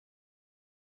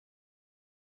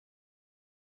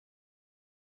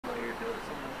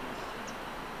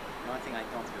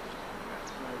night, don't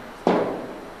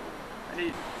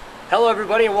you? Hello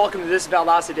everybody and welcome to this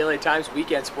Valdosta Daily Times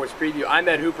Weekend Sports Preview. I'm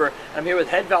Ed Hooper. I'm here with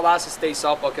head Valdosta State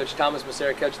softball coach Thomas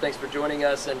Macera. Coach, thanks for joining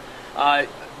us, and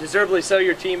deservedly so.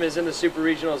 Your team is in the Super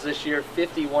Regionals this year,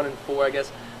 51-4, I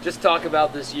guess. Just talk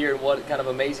about this year and what kind of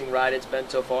amazing ride it's been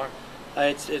so far.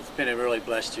 It's been a really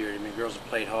blessed year. I mean, girls have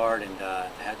played hard and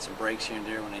had some breaks here and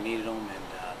there when they needed them,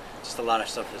 and just a lot of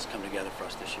stuff that's come together for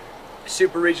us this year.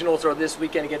 Super Regionals are this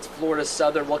weekend against Florida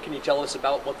Southern. What can you tell us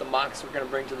about what the Mocs are going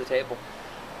to bring to the table?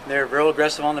 They're real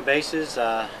aggressive on the bases. They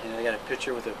got a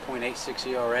pitcher with a .86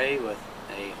 ERA with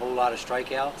a whole lot of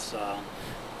strikeouts.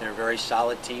 They're a very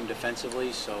solid team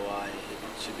defensively, so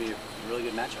it should be a really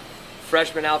good matchup.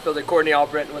 Freshman outfielder Courtney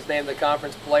Albritton was named the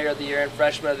Conference Player of the Year and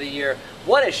Freshman of the Year.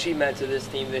 What has she meant to this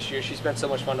team this year? She's been so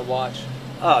much fun to watch.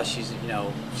 Oh, she's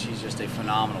just a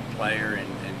phenomenal player and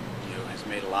has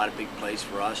made a lot of big plays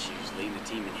for us. She's leading the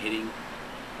team in hitting.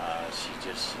 She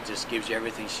just gives you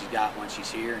everything she's got when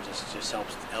she's here, and just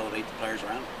helps elevate the players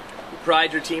around her. You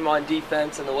pride your team on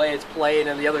defense and the way it's played,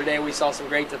 and the other day we saw some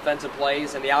great defensive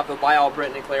plays in the outfield by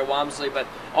Albritton and Claire Wamsley, but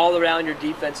all around your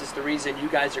defense is the reason you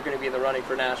guys are going to be in the running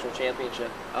for national championship.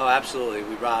 Oh, absolutely.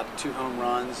 We robbed 2 home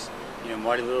runs.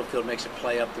 Marty Littlefield makes a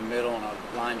play up the middle on a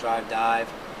line drive dive.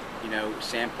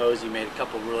 Sam Posey made a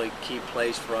couple really key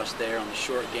plays for us there on the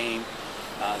short game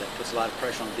that puts a lot of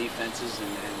pressure on defenses and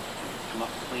come up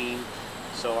clean.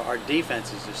 So our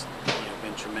defense has just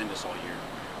been tremendous all year.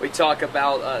 We talk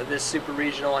about this Super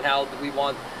Regional and how we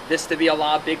want this to be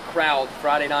a big crowd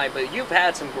Friday night, but you've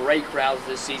had some great crowds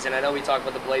this season. I know we talk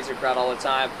about the Blazer crowd all the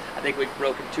time. I think we've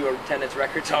broken 2 attendance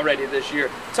records already this year.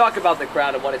 Talk about the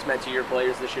crowd and what it's meant to your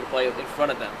players this year to play in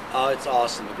front of them. Oh, it's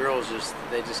awesome. The girls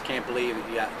they just can't believe it.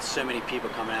 You got so many people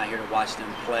coming out here to watch them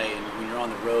play, and when you're on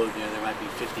the road, there might be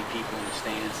 50 people in the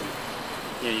stands, and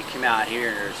you come out here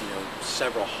and there's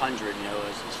several hundred,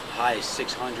 as high as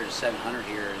 600 to 700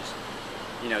 here is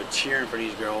cheering for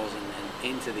these girls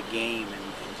and into the game, and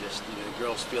just the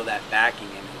girls feel that backing,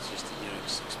 and it's just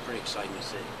it's pretty exciting to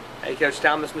see. Hey, Coach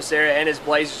Thomas Macera and his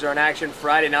Blazers are in action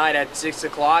Friday night at 6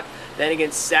 o'clock, then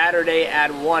again Saturday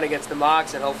at 1 against the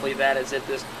Mocs, and hopefully that is it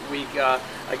this week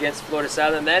against Florida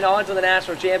Southern. Then on to the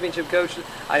national championship, Coach.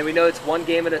 We know it's 1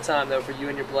 game at a time, though, for you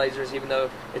and your Blazers, even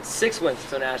though it's 6 wins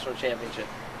to a national championship.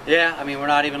 Yeah, I mean, we're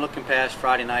not even looking past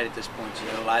Friday night at this point.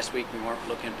 Last week we weren't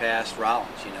looking past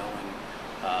Rollins, and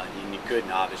you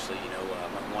couldn't, obviously,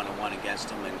 went 1-1 against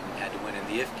them and had to win in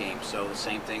the if game. So the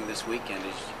same thing this weekend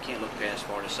is you can't look past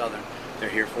Florida Southern. They're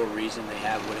here for a reason. They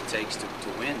have what it takes to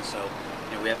win. So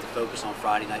we have to focus on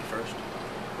Friday night first.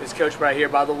 This coach right here,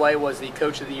 by the way, was the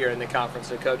Coach of the Year in the conference.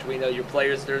 So, Coach, we know your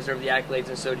players deserve the accolades,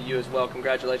 and so do you as well.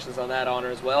 Congratulations on that honor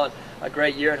as well, and a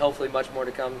great year, and hopefully much more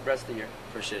to come the rest of the year.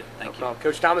 Appreciate it. Thank you. No problem.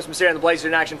 Coach Thomas Macera and the Blazers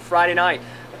in action Friday night.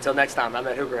 Until next time, I'm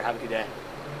Ed Hooper. Have a good day.